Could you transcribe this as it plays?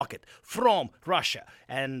Rocket from Russia.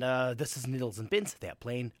 And this is Needles and Pins. They are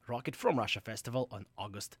playing Rocket from Russia Festival on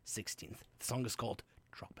August 16th. The song is called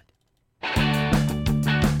Drop It.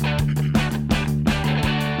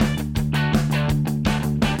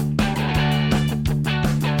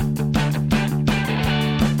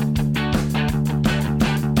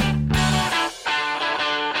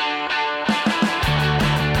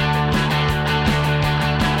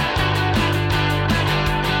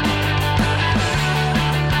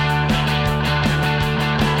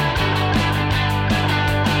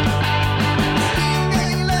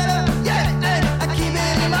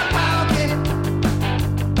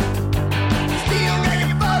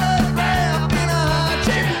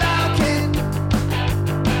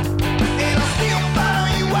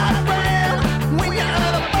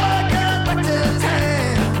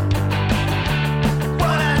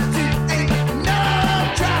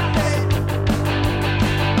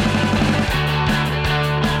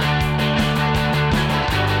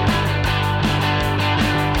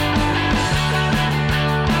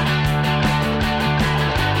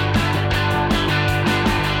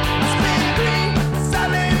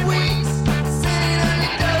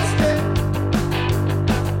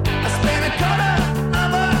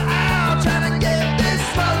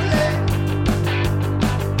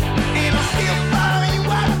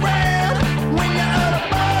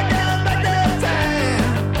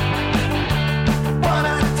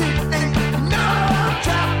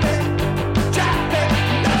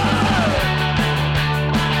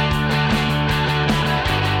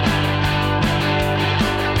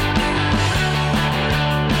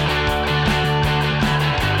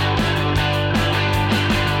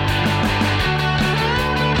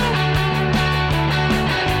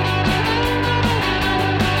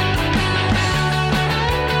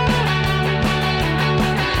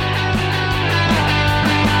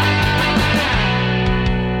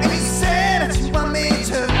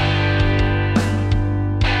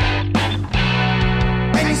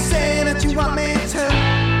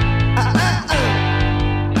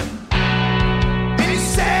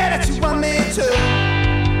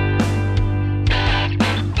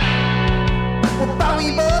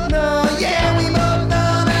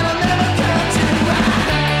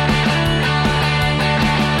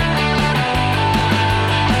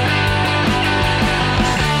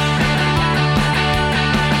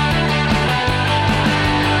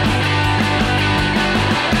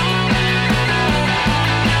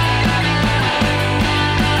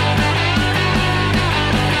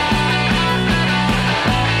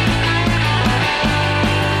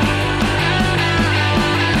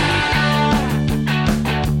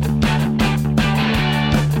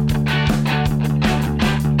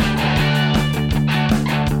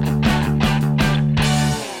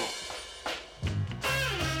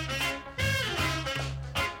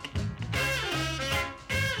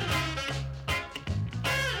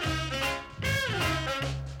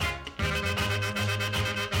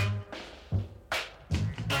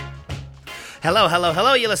 Hello, hello,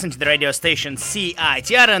 hello. You listen to the radio station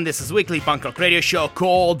CITR, and this is weekly punk rock radio show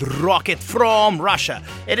called Rocket from Russia.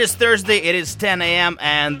 It is Thursday, it is 10 a.m.,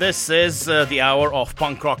 and this is the hour of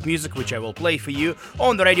punk rock music, which I will play for you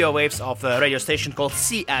on the radio waves of the radio station called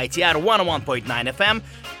CITR 101.9 FM.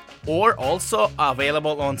 Or also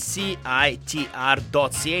available on CITR.ca.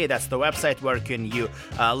 That's the website where you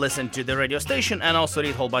listen to the radio station and also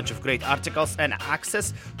read a whole bunch of great articles and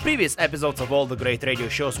access previous episodes of all the great radio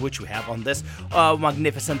shows which we have on this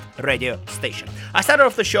magnificent radio station. I started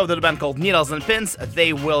off the show with a band called Needles and Pins.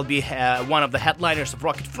 They will be one of the headliners of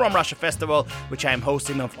Rocket from Russia Festival, which I am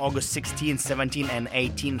hosting on August 16th, 17th, and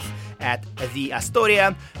 18th at the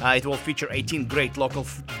Astoria. It will feature 18 great local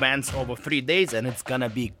bands over 3 days, and it's gonna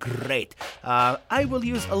be great. I will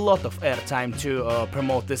use a lot of airtime to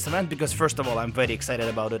promote this event because first of all, I'm very excited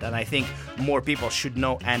about it and I think more people should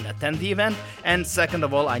know and attend the event, and second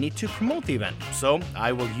of all, I need to promote the event, so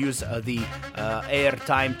I will use the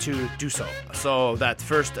airtime to do so. So that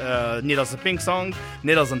first Needles and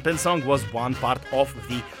Pin song was one part of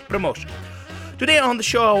the promotion. Today on the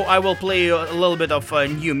show I will play a little bit of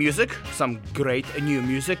new music, some great new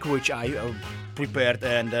music which I prepared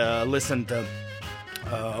and listened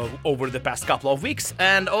over the past couple of weeks,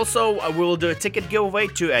 and also I will do a ticket giveaway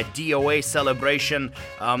to a DOA celebration,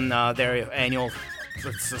 their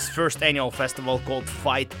first annual festival called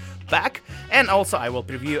Fight Back, and also I will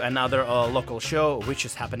preview another local show which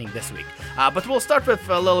is happening this week. But we'll start with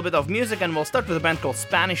a little bit of music, and we'll start with a band called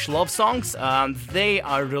Spanish Love Songs. They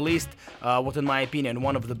are released what in my opinion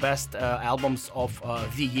one of the best albums of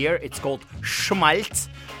the year. It's called Schmaltz.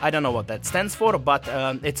 I don't know what that stands for, but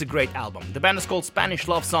it's a great album. The band is called Spanish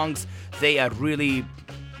Love Songs. They are really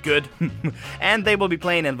good. And they will be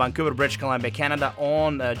playing in Vancouver, British Columbia, Canada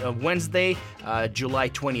on Wednesday, July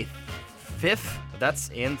 25th. That's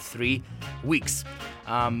in 3 weeks.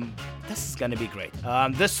 This is gonna be great.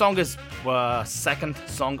 This song is second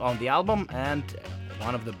song on the album and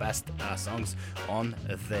one of the best songs on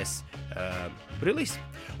this release.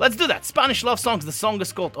 Let's do that. Spanish love songs. The song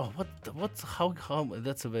is called how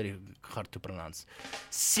that's a very hard to pronounce.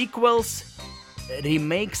 Sequels,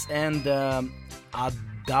 remakes, and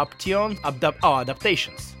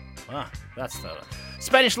adaptations. That's the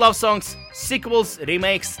Spanish love songs, sequels,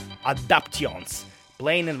 remakes, adaptations.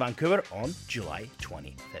 Playing in Vancouver on July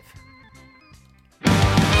 25th.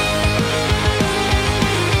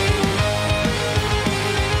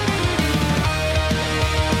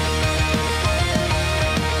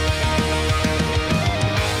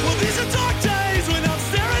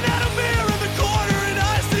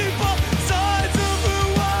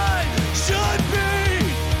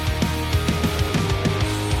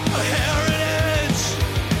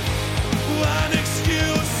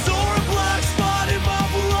 Excuse or a black spot in my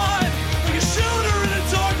blood, like a shooter in a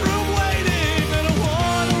dark room.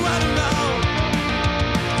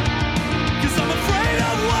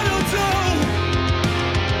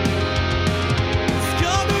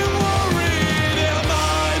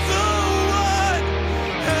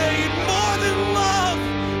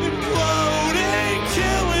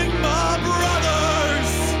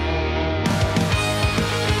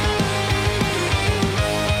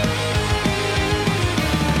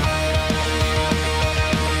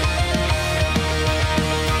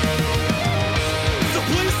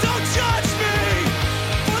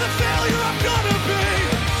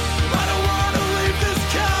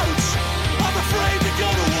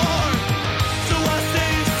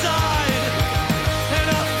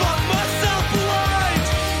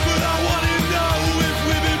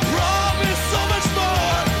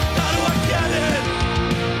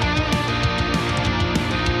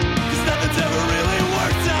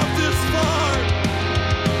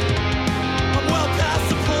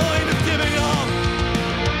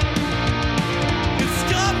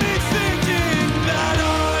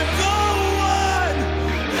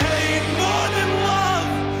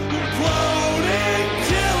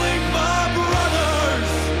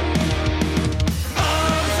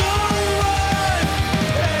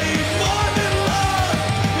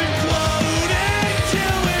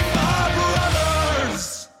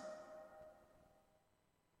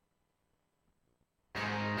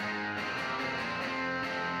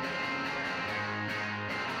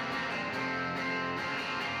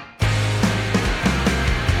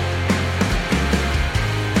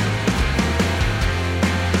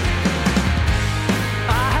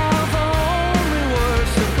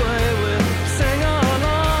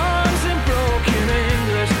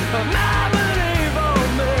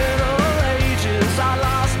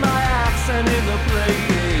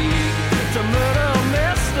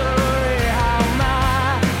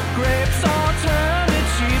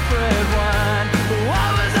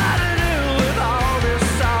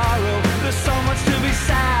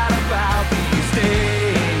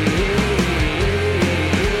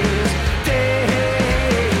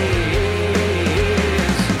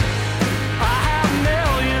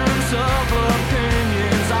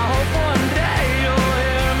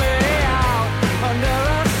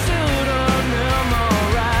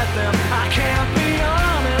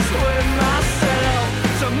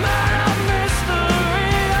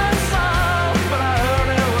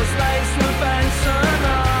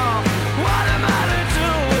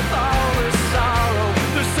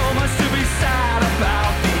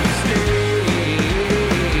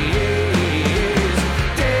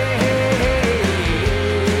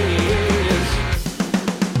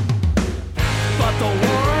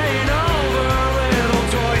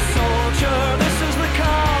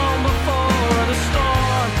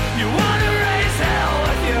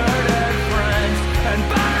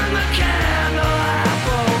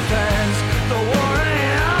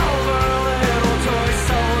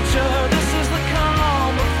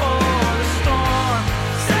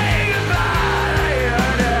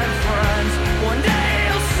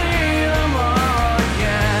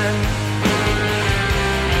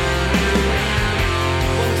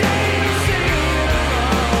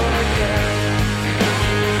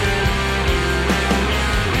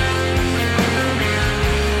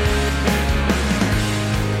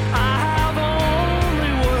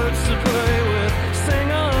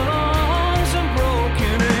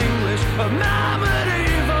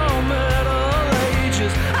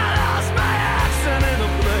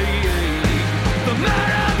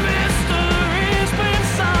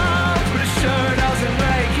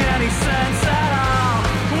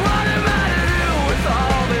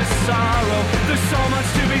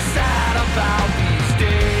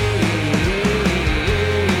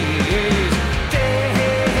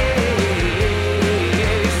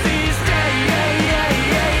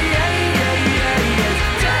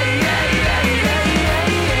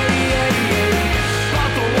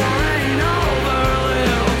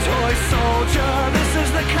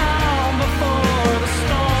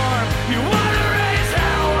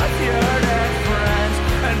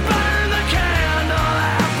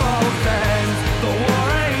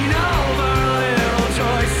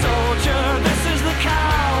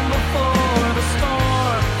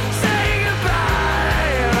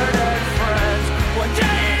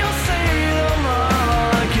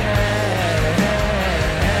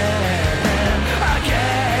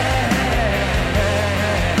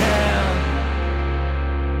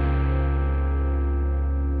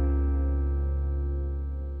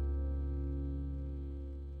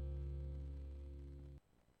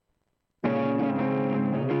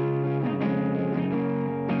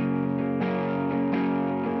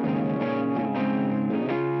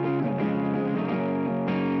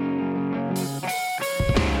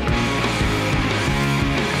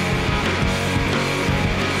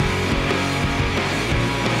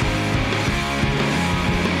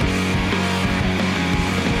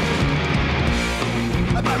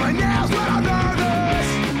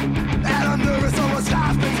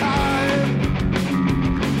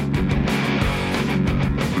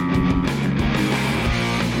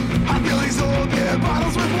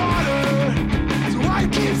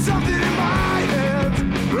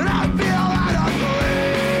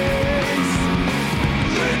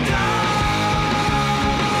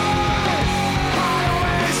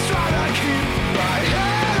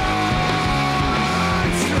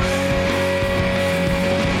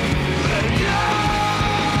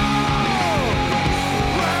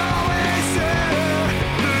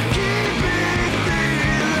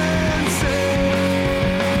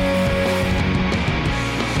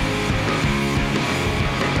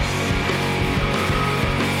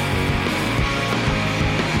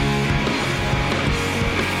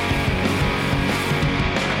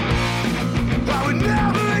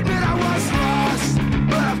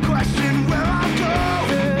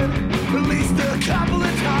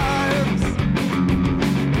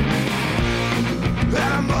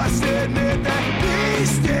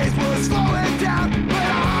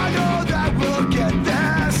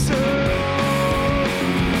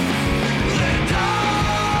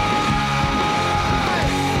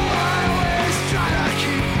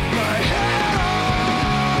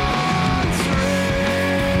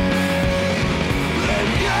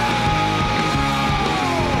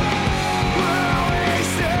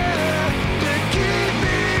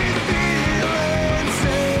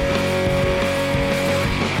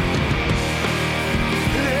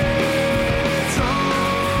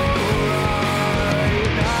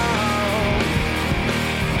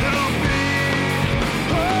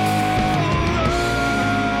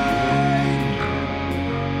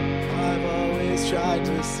 tried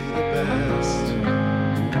to see the best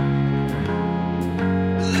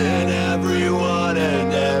in everyone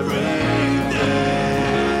and everything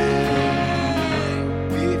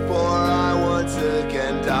before I once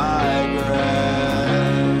again digress.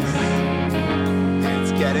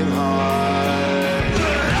 It's getting hard.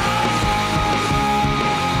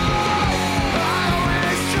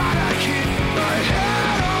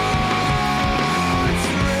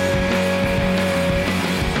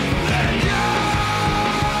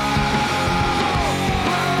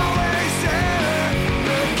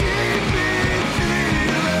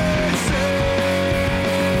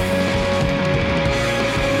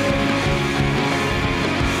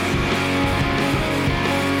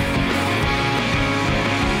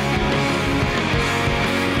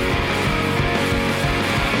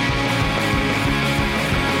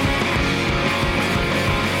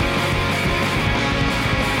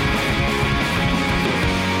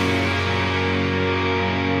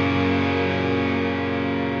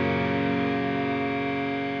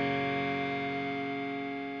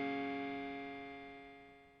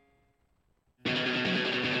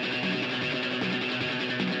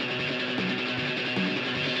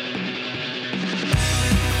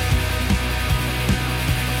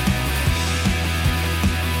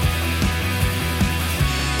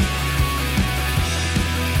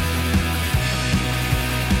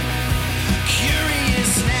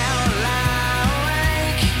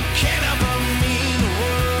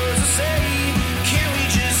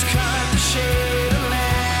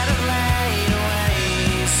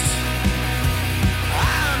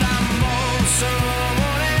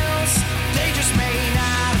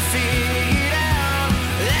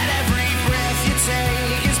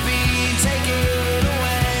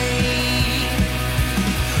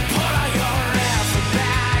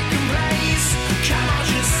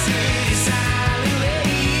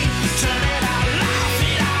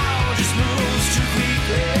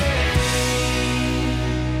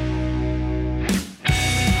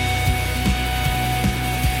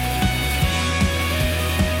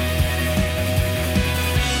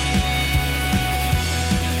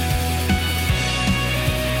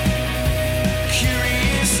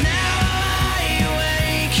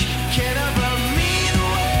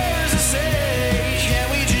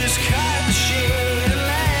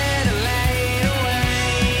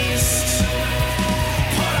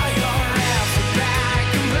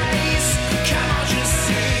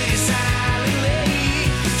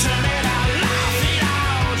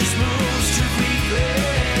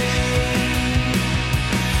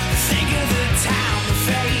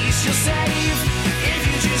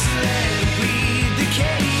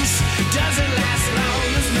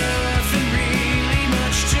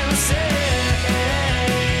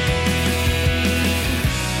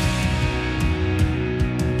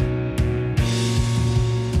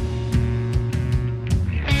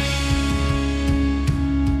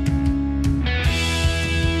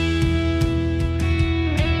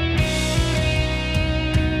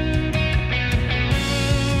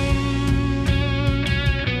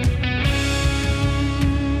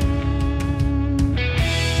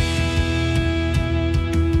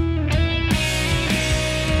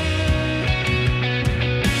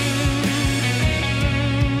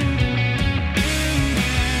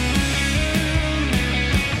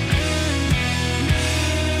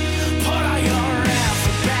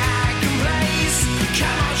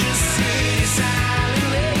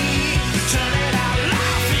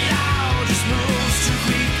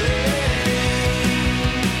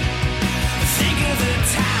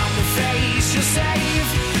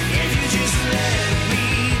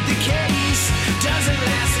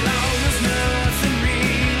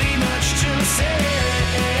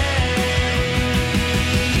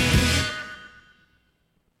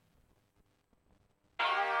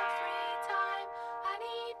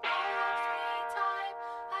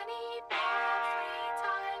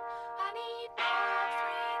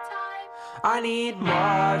 I need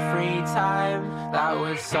more free time that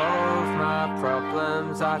would solve my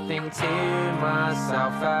problems. I think to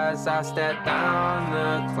myself as I stare down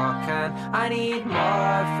the clock, and I need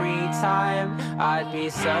more free time. I'd be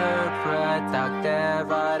so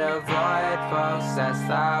productive, I'd avoid process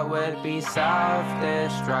that would be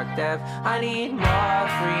self-destructive. I need more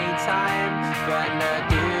free time, but no,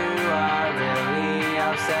 do I really?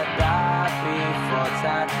 I've said that before,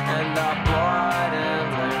 tired and I'm bored and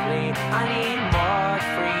lonely. I need more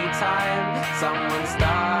free time. Someone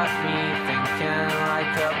stop me thinking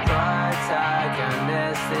like a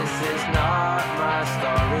protagonist. This is not my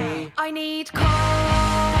story. I need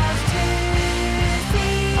cause to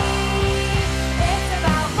see. It's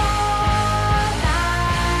about more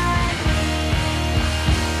than me.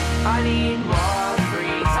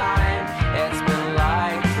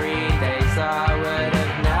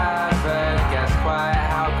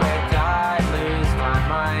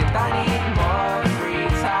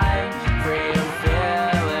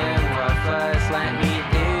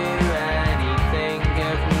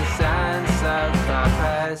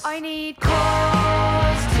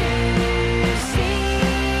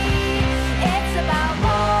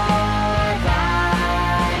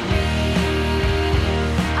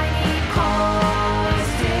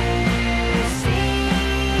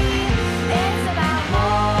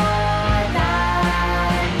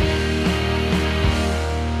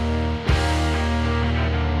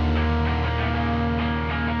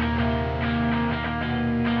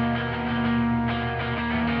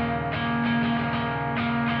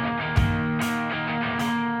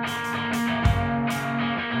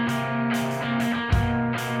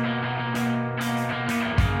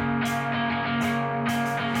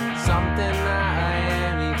 something that I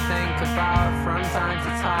only think about from time to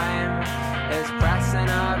time. It's pressing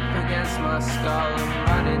up against my skull and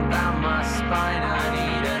running down my spine. I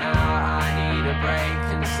need an out, I need a break.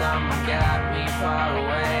 Can someone get me far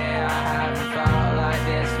away? I haven't felt like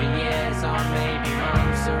this for years, or maybe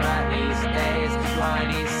months, or at least days. I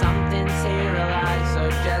need something to relax, so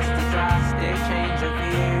just a drastic change of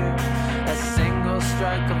view. A single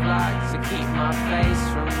stroke of light to keep my face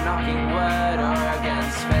from knocking word, or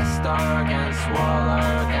against fist, or against wall,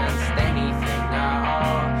 or against anything at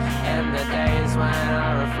all. In the days when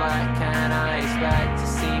I reflect, can I expect to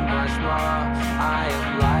see much more? I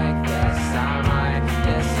am like this, am I?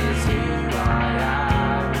 This is who I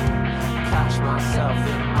am. Catch myself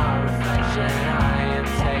in my reflection, I am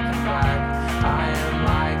taken back. I am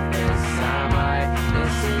like this, am I?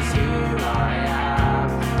 This is who I am.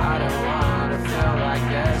 I don't wanna feel like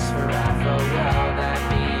this forever. Will there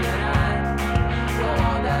be an end?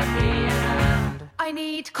 Will there be an end? I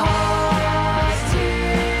need cause to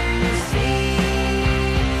see.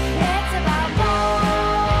 It's about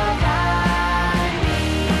more than me.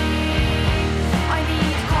 I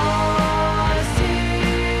need cause to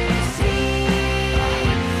see.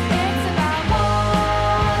 It's about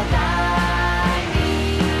more than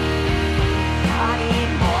me. I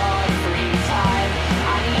need more free time.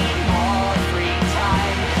 I need more free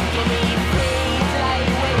time. Give me free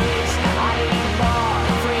playways. I need more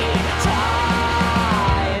free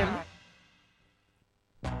time.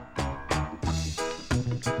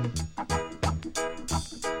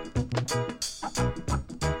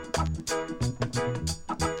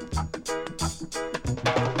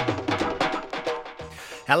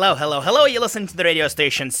 Hello, hello, hello. You're listening to the radio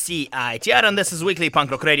station CITR, and this is weekly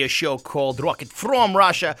punk rock radio show called Rocket from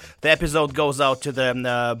Russia. The episode goes out to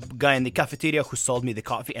the guy in the cafeteria who sold me the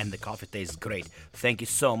coffee, and the coffee tastes great. Thank you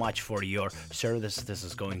so much for your service. This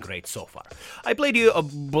is going great so far. I played you a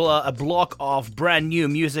block of brand new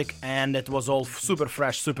music, and it was all super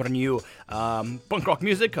fresh, super new punk rock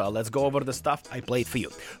music. Let's go over the stuff I played for you.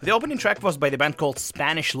 The opening track was by the band called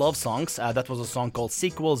Spanish Love Songs. That was a song called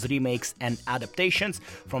Sequels, Remakes, and Adaptations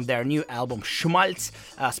from their new album Schmaltz.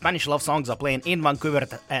 Spanish Love Songs are playing in Vancouver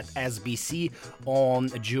at SBC on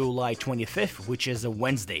July 25th, which is a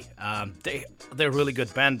Wednesday. They're a really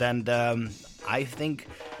good band, and I think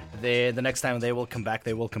the next time they will come back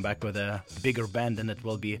with a bigger band, and it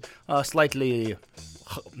will be slightly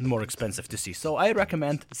more expensive to see. So I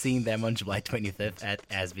recommend seeing them on July 25th at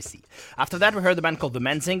SBC. After that, we heard the band called the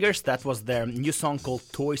Menzingers. That was their new song called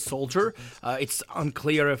Toy Soldier. It's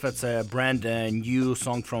unclear if it's a brand new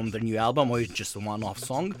song from their new album or it's just a one-off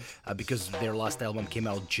song, because their last album came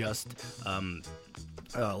out just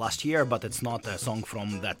last year, but it's not a song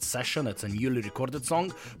from that session. It's a newly recorded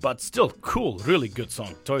song, but still cool, really good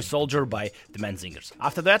song. Toy Soldier by the Menzingers.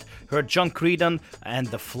 After that, heard John Creedon and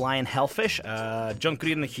the Flying Hellfish. John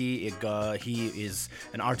Creedon, he is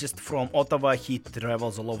an artist from Ottawa. He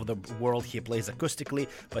travels all over the world. He plays acoustically,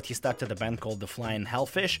 but he started a band called the Flying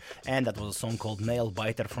Hellfish, and that was a song called Nail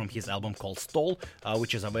Biter from his album called Stole,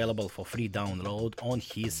 which is available for free download on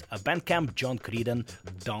his Bandcamp,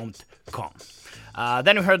 johncreedon.com.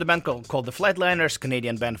 Then we heard the band called the Flatliners,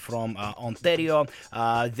 Canadian band from Ontario.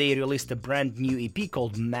 They released a brand new EP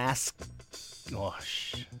called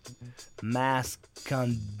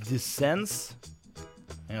Mascandescence.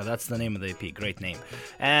 Yeah, that's the name of the EP. Great name.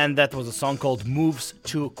 And that was a song called Moves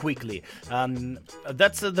Too Quickly.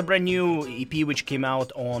 That's the brand new EP which came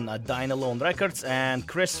out on Dine Alone Records. And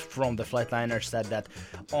Chris from the Flatliners said that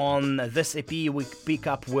on this EP we pick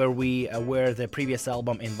up where the previous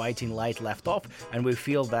album Inviting Light left off, and we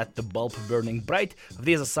feel that the bulb burning bright.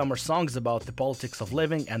 These are summer songs about the politics of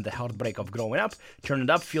living and the heartbreak of growing up. Turn it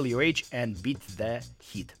up, feel your age, and beat the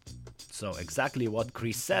heat. So exactly what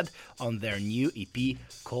Chris said on their new EP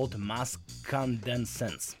called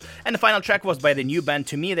Mascandescence. And the final track was by the new band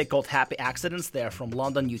to me. They called Happy Accidents. They are from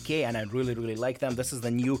London, UK, and I really, really like them. This is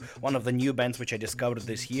one of the new bands which I discovered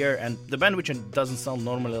this year, and the band which doesn't sound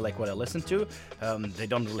normally like what I listen to. They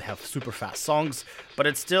don't really have super fast songs, but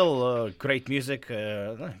it's still great music,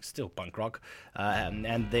 still punk rock.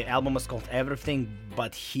 And the album is called Everything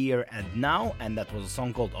But Here and Now, and that was a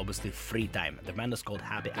song called, obviously, Free Time. The band is called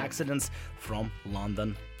Happy Accidents from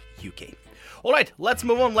London, UK. Alright, let's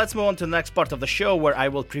move on to the next part of the show, where I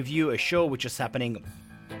will preview a show which is happening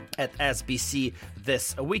at SBC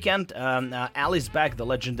this weekend. Alice Bag, the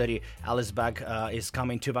legendary Alice Bag, is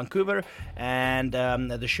coming to Vancouver, and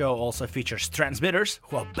the show also features Transmitters,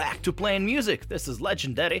 who are back to playing music. This is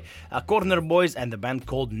legendary. Corner Boys and the band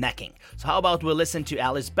called Necking. So how about we listen to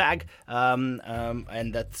Alice Bag, and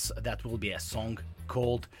that will be a song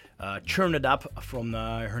called Churn It Up from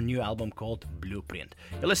her new album called Blueprint.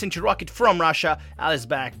 You're listening to Rocket from Russia. Alice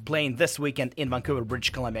back playing this weekend in Vancouver,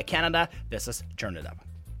 British Columbia, Canada. This is Churn It Up.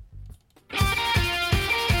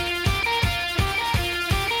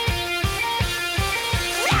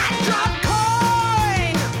 Drop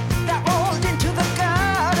coin that rolled into the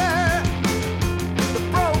gutter. The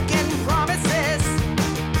broken promises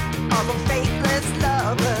of a faithless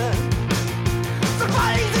lover.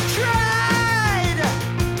 Somebody that tried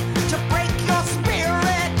to break your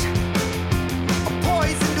spirit. A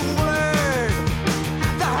poisoned word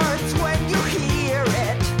that hurts when you hear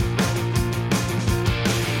it.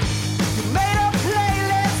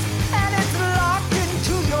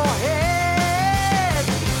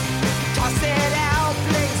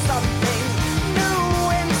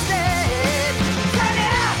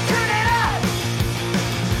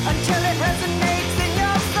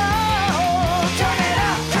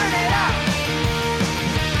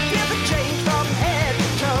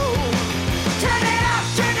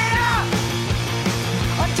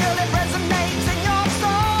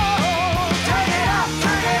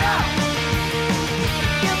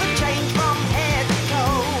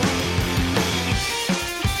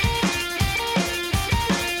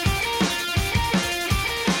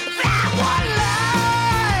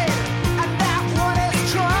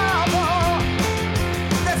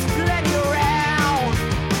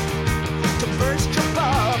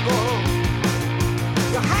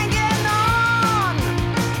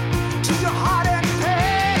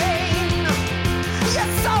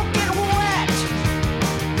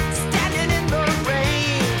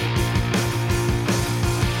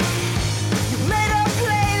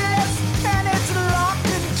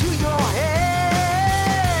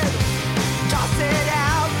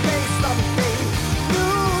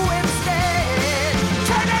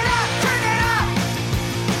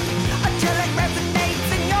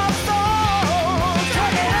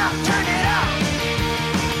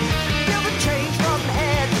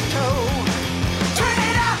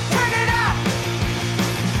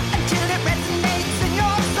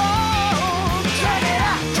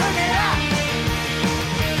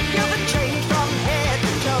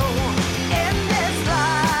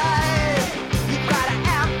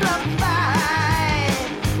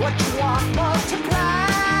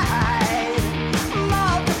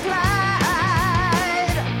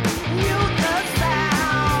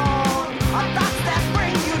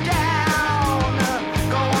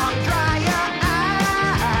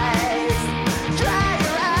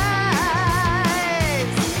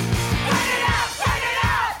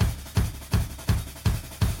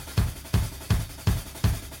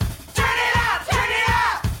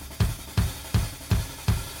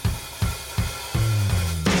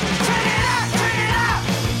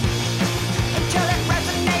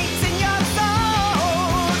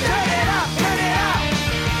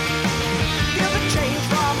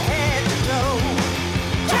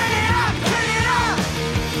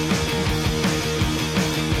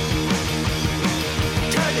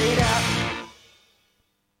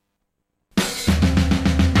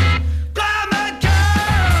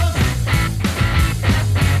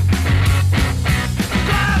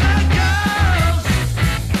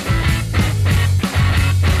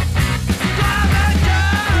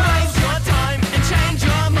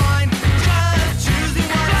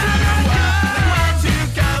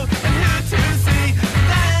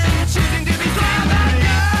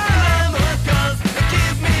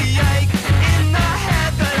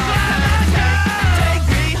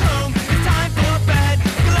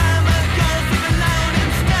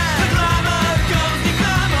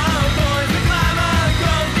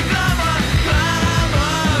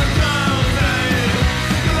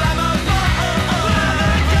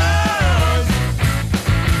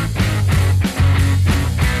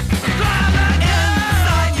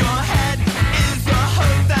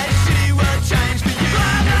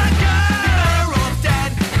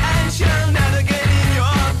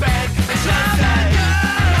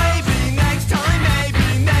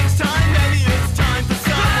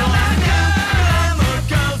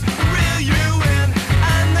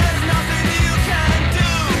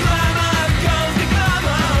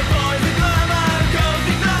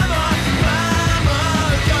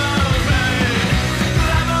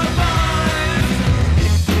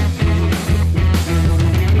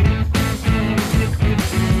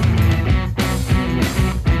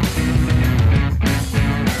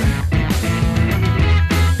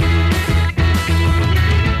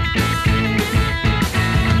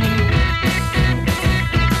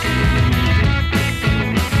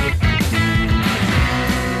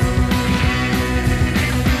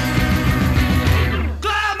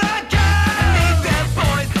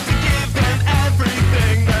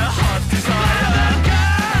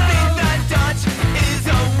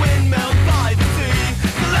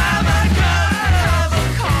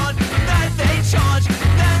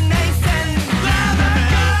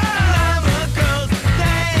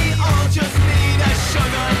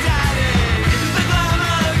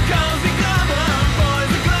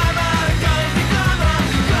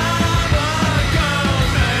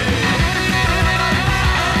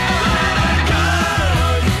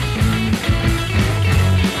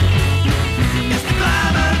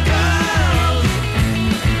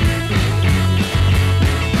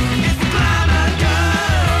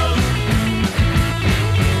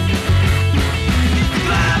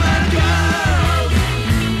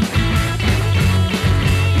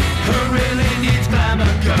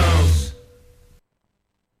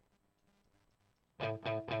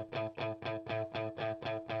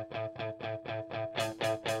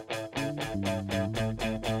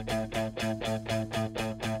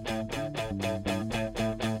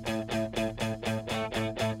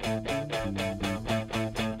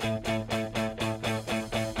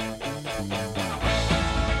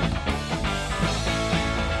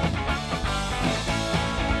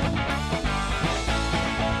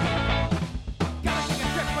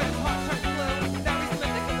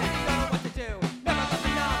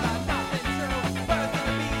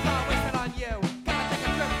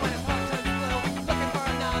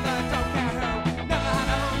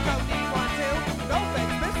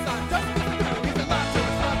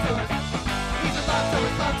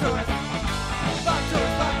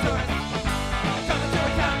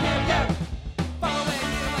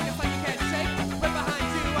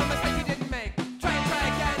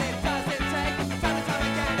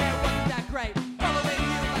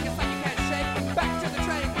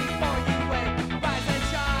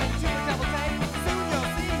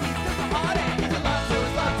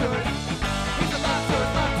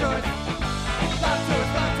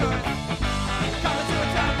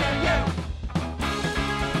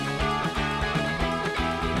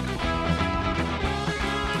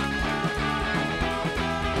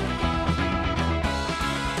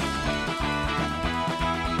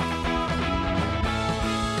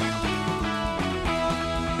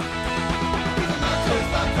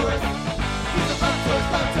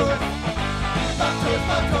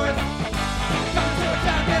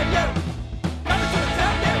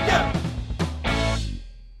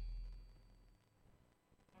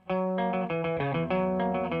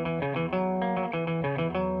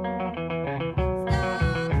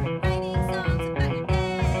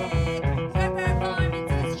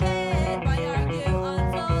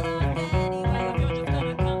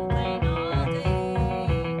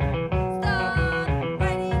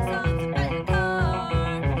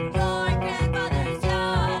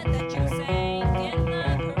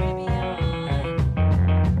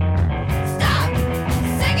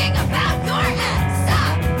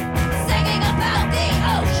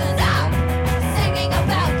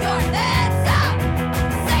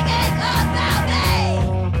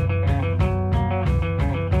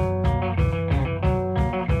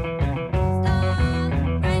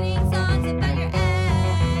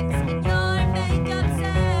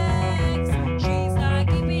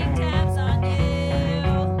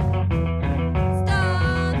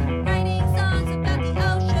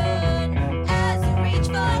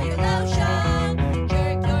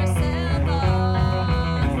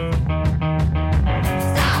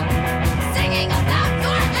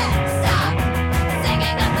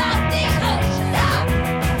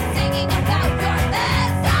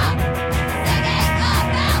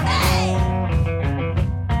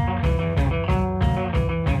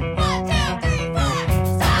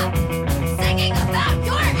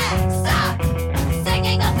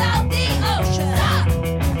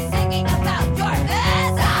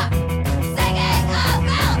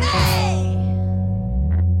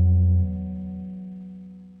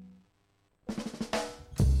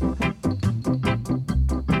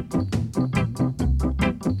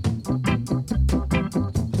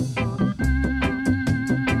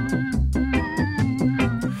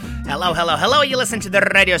 Hello, hello, hello. You listen to the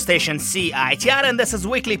radio station CITR, and this is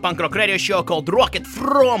weekly punk rock radio show called Rocket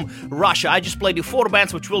from Russia. I just played you 4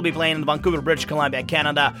 bands which will be playing in Vancouver, British Columbia,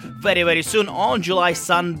 Canada very, very soon on July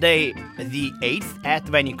Sunday the 8th at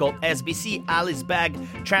venue called SBC. Alice Bag,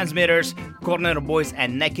 Transmitters, Corner Boys,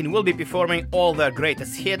 and Neckin will be performing all their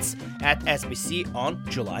greatest hits at SBC on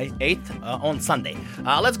July 8th on Sunday.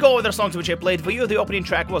 Let's go over the songs which I played for you. The opening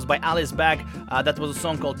track was by Alice Bag. That was a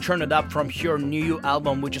song called Turn It Up from her new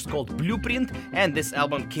album, which is called Blueprint, and this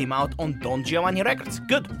album came out on Don Giovanni Records.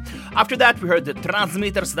 Good. After that, we heard the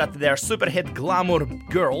Transmitters, that their super hit Glamour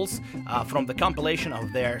Girls from the compilation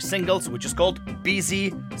of their singles, which is called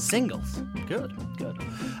Busy Singles. Good, good.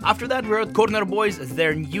 After that, we heard Corner Boys.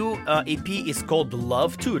 Their new EP is called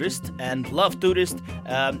Love Tourist, and Love Tourist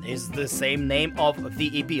is the same name of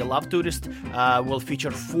the EP. Love Tourist will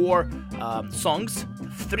feature 4 songs,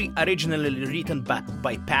 3 originally written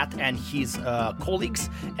by Pat and his colleagues,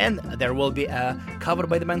 and there will be a cover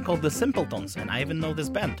by the band called The Simpletons, and I even know this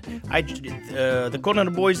band. The Corner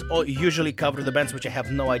Boys usually cover the bands which I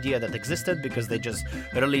have no idea that existed, because they just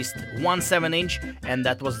released 1 7-inch, and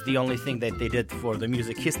that was the only thing that they did for the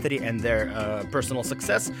music history and their personal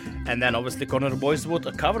success. And then obviously Corner Boys would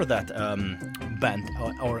cover that band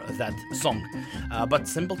or that song. But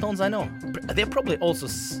Simpletons, I know. They're probably also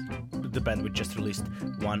the band which just released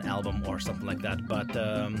 1 album or something like that.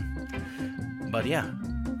 But yeah.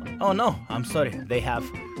 Oh no, I'm sorry. They have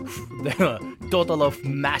the total of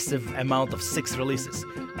massive amount of 6 releases.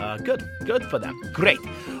 Good for them. Great.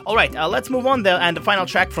 All right, let's move on there. And the final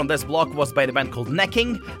track from this block was by the band called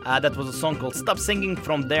Necking. That was a song called Stop Singing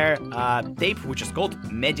from their tape, which is called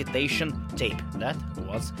Meditation Tape. That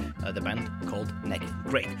was the band called Necking.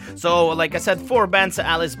 Great. So, like I said, 4 bands,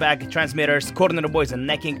 Alice Bag, Transmitters, Corner Boys, and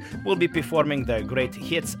Necking, will be performing their great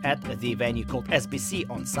hits at the venue called SBC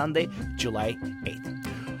on Sunday, July 8th.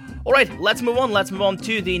 All right, let's move on. Let's move on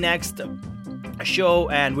to the next show,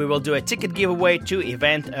 and we will do a ticket giveaway to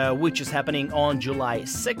event which is happening on July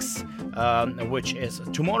 6th, which is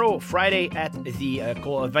tomorrow, Friday, at the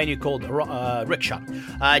venue called Rickshaw.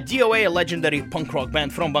 DOA, a legendary punk rock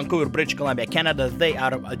band from Vancouver, British Columbia, Canada, they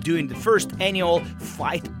are doing the first annual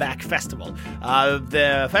Fight Back Festival.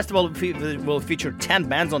 The festival will feature 10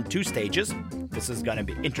 bands on 2 stages. This is gonna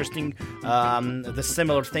be interesting. The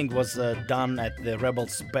similar thing was done at the Rebel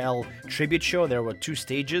Spell tribute show. There were 2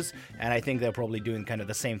 stages, and I think they're probably doing kind of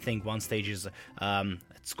the same thing. One stage is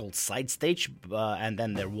it's called side stage, and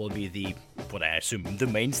then there will be what I assume the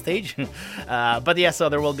main stage. But yeah, so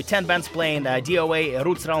there will be 10 bands playing: DOA,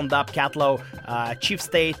 Roots Roundup, Catlow, Chief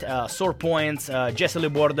State, Sore Points, Jesse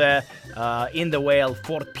Liborde, In the Whale,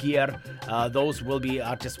 Fort Pierre. Those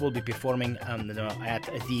artists will be performing at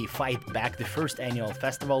the Fight Back, the first annual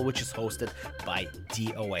festival, which is hosted by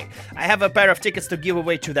DOA. I have a pair of tickets to give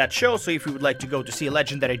away to that show, so if you would like to go to see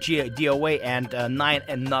legendary DOA and 9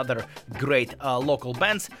 another great local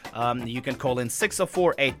bands, you can call in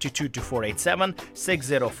 604-822-2487,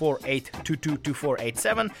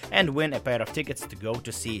 604-822-2487, and win a pair of tickets to go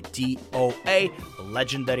to see DOA,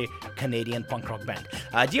 legendary Canadian punk rock band.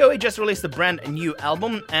 DOA just released a brand new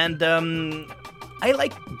album, and I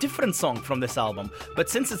like different song from this album, but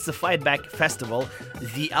since it's a Fight Back festival,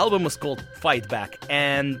 the album was called Fight Back,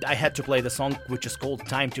 and I had to play the song which is called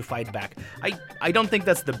Time to Fight Back. I don't think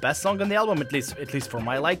that's the best song on the album, at least for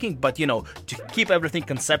my liking, but you know, to keep everything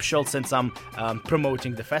conceptual, since I'm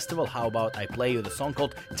promoting the festival, how about I play you the song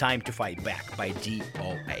called Time to Fight Back by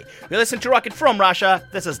DOA. We listen to Rocket from Russia.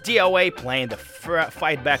 This is DOA playing the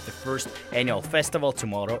Fight Back, the first annual festival,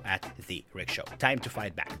 tomorrow at the Rickshaw. Time to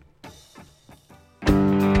Fight Back.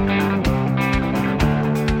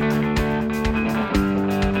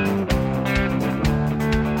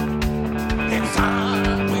 It's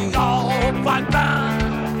time we all fight back,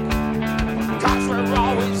 'cause we're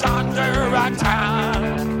always under attack.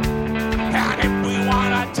 And if we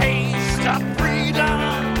want a taste of freedom,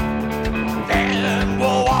 then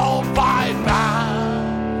we'll all fight back.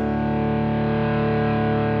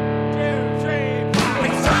 2, 3, 4.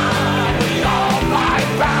 It's time we all fight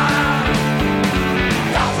back.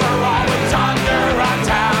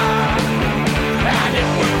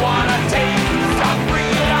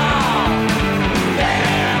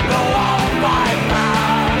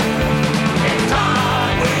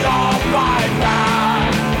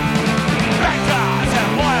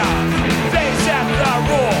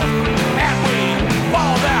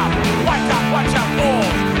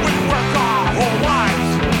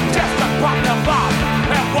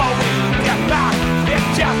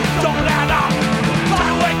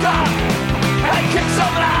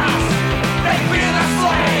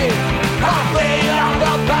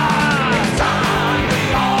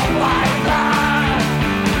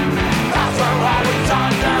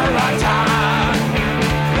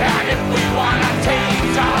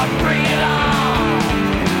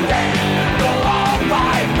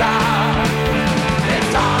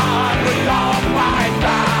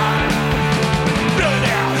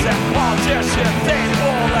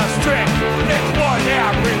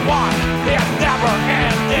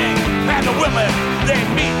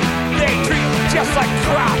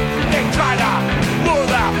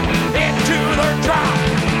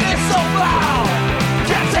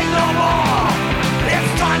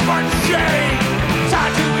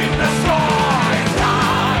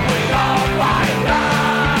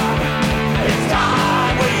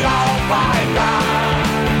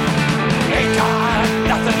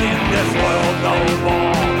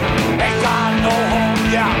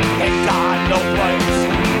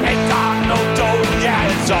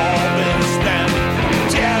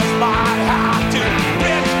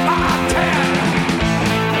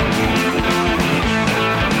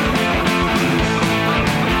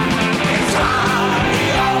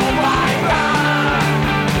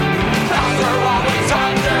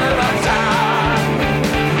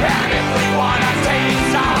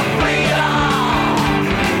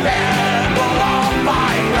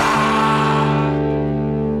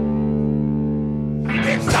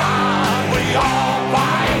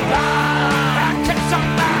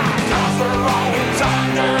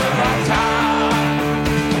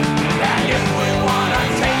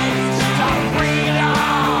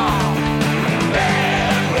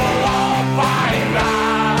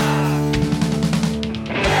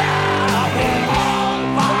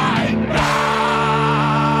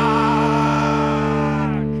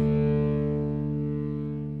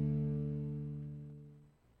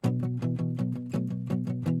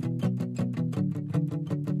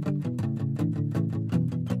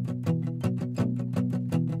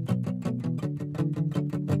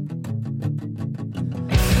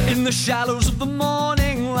 In the shallows of the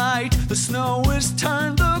morning light, the snow has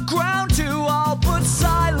turned the ground to all but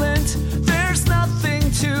silent. There's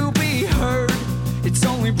nothing to be heard. It's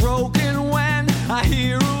only broken when I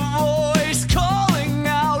hear a voice calling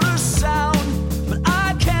out a sound, but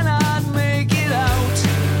I cannot make it out.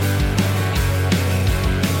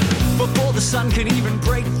 Before the sun can even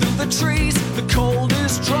break through the trees, the cold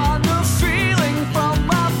has drawn the feeling from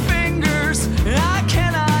my fingers, and I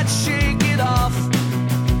cannot shake it off.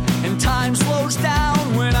 And time slows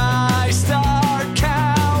down when I start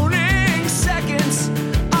counting seconds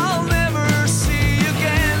I'll never see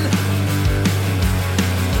again.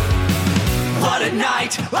 But at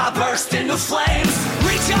night I burst into flames,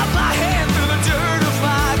 reach out my hand through the dirt of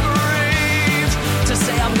my grave to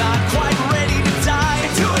say I'm not quite ready to die,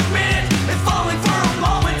 and to admit it, if only for a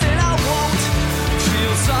moment, and I won't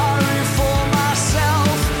feel sorry for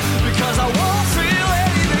myself, because I won't feel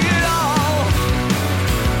anything at all.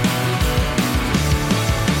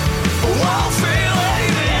 I won't feel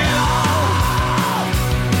anything at all.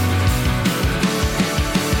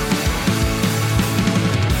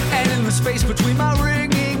 And in the space between my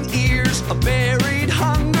ringing ears, a buried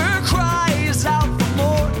hunger cries out for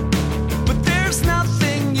more. But there's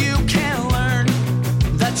nothing you can learn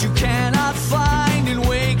that you cannot find in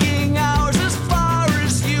waking hours, as far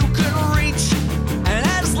as you can reach and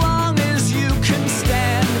as long as you can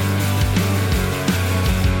stand.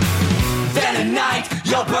 Then at night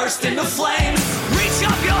you'll burst into flames, reach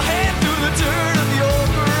up your hand through the dirt of your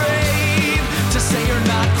grave to say you're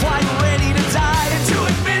not quite ready to die, and to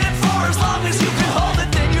admit it, for as long as you can hold it,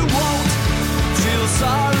 then you won't feel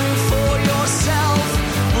sorry for yourself.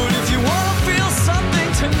 But if you want to feel something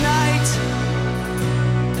tonight,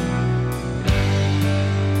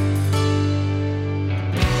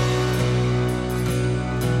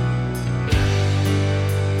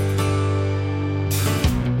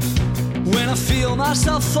 when I feel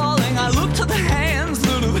myself falling, I look to the hands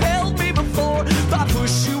that have held me before. If I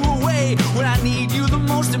push you away when I need you the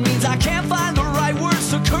most, it means I can't find the right words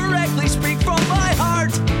to correctly speak from my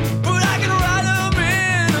heart, but I can write them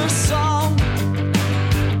in a song.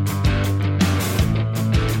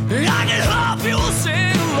 I can hope you will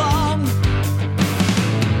sing along.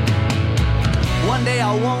 One day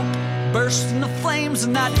I won't burst into flames,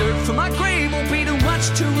 and that dirt from my grave won't be too much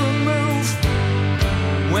to remove.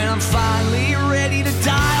 When I'm finally ready to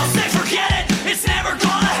die, I'll say forget it, it's never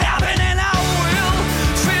gonna happen, and I will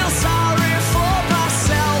feel sorry for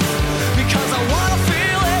myself, because I wanna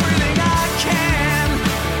feel everything I can.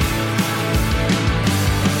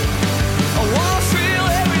 I wanna feel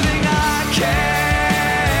everything I can.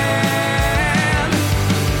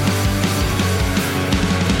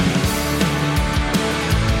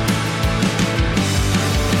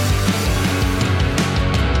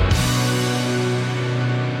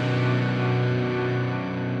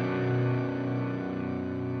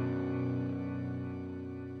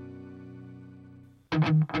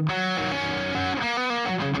 Coming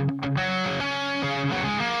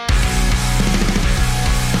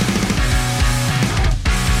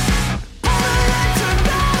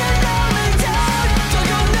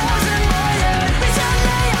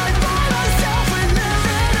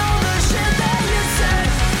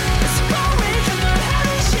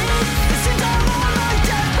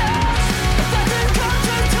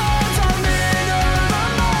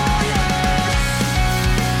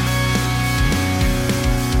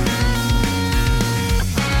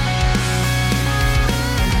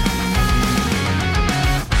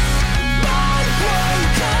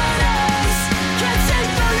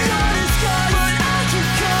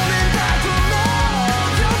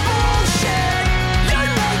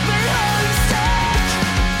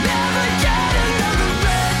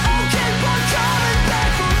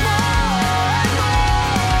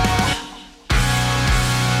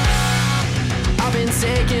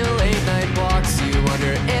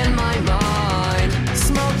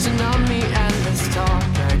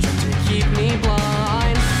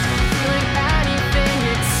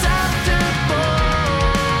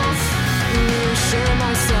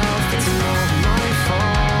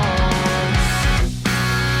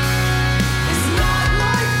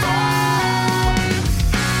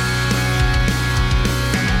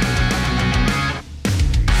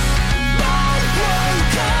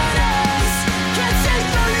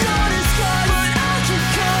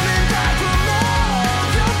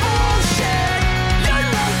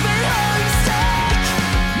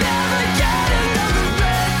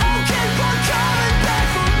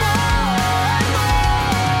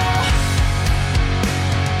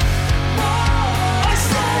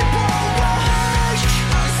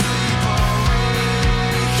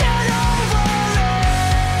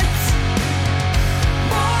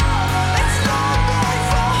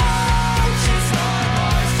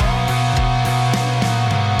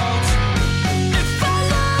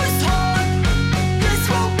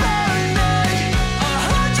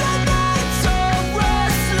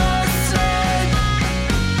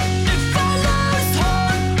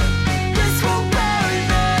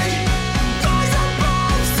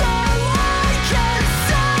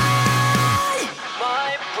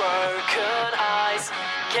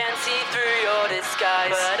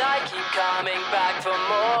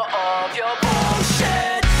your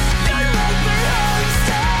bullshit. You make me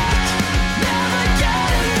homesick. Never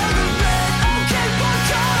getting over it. I'll keep on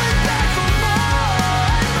coming back for more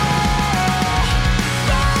and more.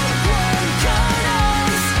 Broken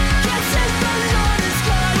corners. Can't take the longest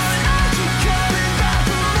cause I keep coming back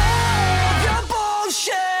for more of your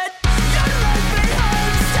bullshit. You make me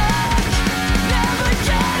homesick. Never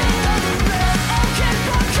getting over it. I'll keep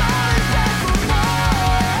on coming back for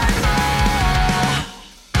more and more.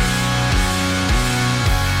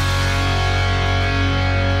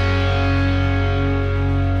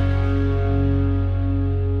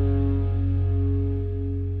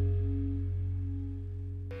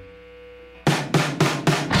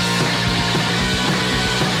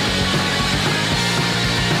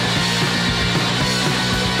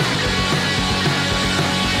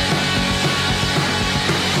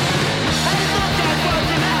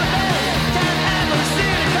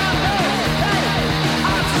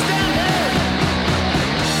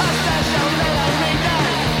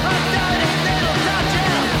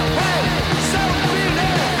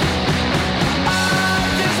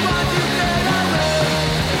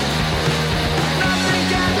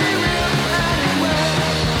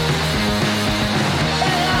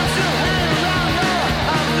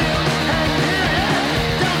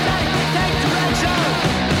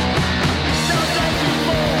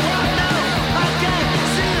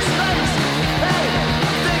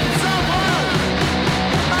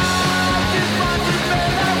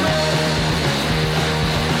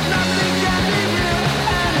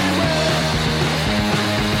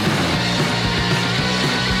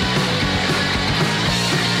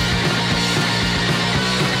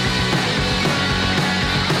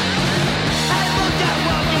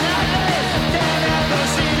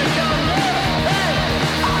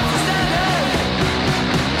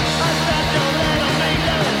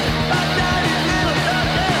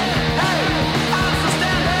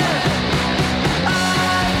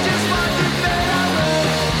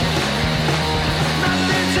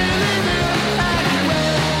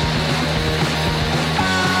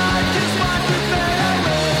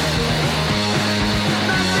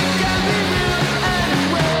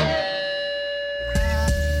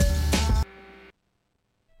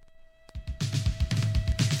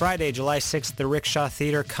 Friday, July 6th, the Rickshaw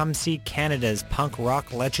Theatre. Come see Canada's punk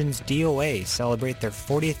rock legends DOA celebrate their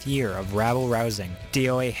 40th year of rabble-rousing.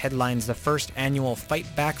 DOA headlines the first annual Fight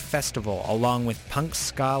Back Festival along with punk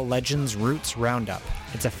ska legends Roots Roundup.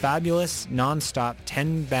 It's a fabulous, non-stop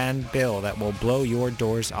 10-band bill that will blow your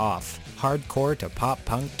doors off. Hardcore to pop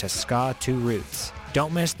punk to ska to Roots.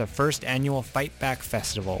 Don't miss the first annual Fight Back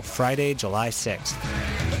Festival, Friday, July 6th.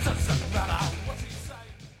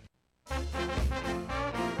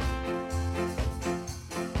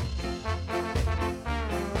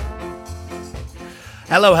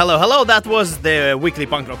 Hello, hello, hello. That was the weekly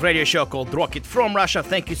punk rock radio show called Rocket from Russia.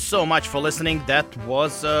 Thank you so much for listening. That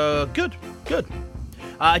was good.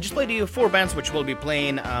 I just played you 4 bands which will be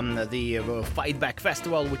playing the Fight Back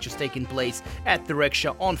Festival, which is taking place at the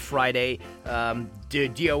Rickshaw on Friday. The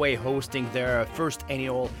DOA hosting their first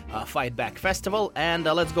annual Fight Back Festival, and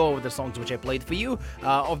let's go over the songs which I played for you.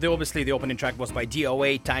 Obviously, the opening track was by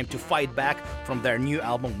DOA, Time to Fight Back, from their new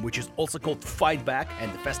album, which is also called Fight Back,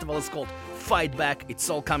 and the festival is called Fight Back. It's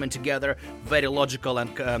all coming together. Very logical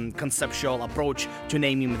and conceptual approach to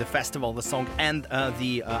naming the festival, the song, and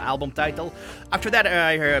the album title. After that,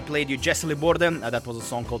 I played you Jesse Liborden. That was a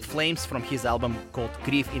song called Flames from his album called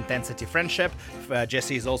Grief, Intensity, Friendship.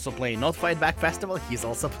 Jesse is also playing not Fight Back Festival, he's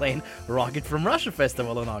also playing Rocket from Russia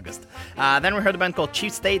Festival in August. Then we heard a band called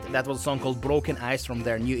Chief State. That was a song called Broken Eyes from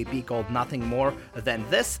their new EP called Nothing More Than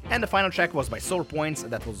This. And the final track was by Sore Points.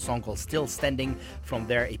 That was a song called Still Standing from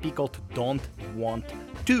their EP called Don't Want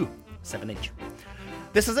To, 7-inch.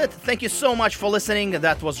 This is it. Thank you so much for listening.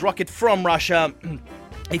 That was Rocket from Russia.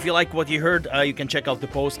 If you like what you heard, you can check out the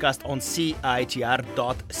podcast on CITR.ca.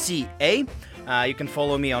 You can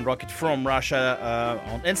follow me on Rocket from Russia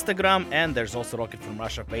on Instagram, and there's also Rocket from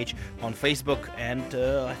Russia page on Facebook, and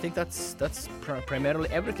I think that's primarily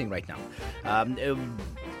everything right now.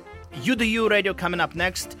 You Do You Radio coming up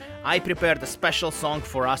next. I prepared a special song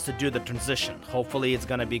for us to do the transition. Hopefully it's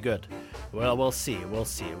gonna be good. Well, we'll see.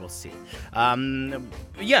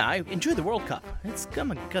 Yeah, I enjoy the World Cup. It's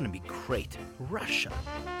gonna be great. Russia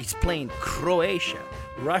is playing Croatia.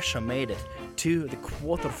 Russia made it to the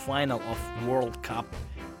quarterfinal of World Cup.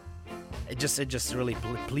 It just really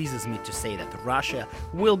pleases me to say that Russia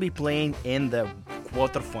will be playing in the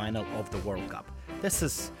quarterfinal of the World Cup. This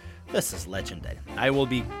is This is legendary. I will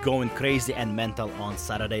be going crazy and mental on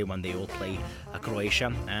Saturday when they will play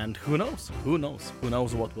Croatia, and who knows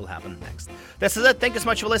what will happen next. This is it. Thank you so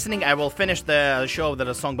much for listening. I will finish the show with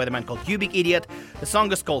a song by the man called Ubik Idiot. The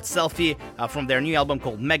song is called Selfie from their new album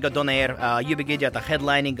called Mega Donair. Ubik Idiot are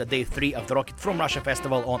headlining day 3 of the Rocket from Russia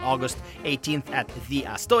Festival on August 18th at the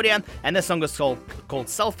Astorian, and this song is called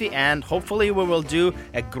Selfie, and hopefully we will do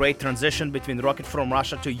a great transition between Rocket from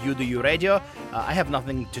Russia to You Do You Radio. I have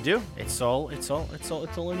nothing to do. It's all in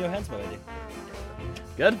your hands, my lady.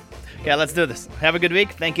 Good? Okay, let's do this. Have a good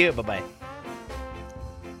week. Thank you. Bye-bye.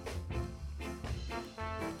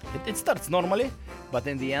 It starts normally, but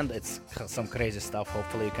in the end, it's some crazy stuff.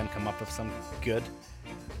 Hopefully, you can come up with some good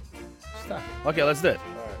stuff. Okay, let's do it.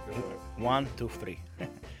 All right, go for it. 1, 2, 3.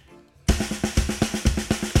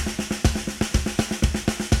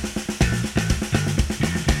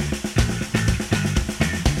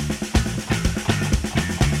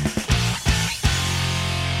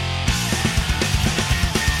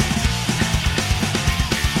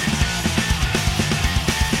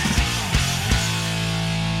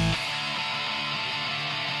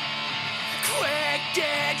 Quick,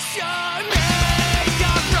 get shot.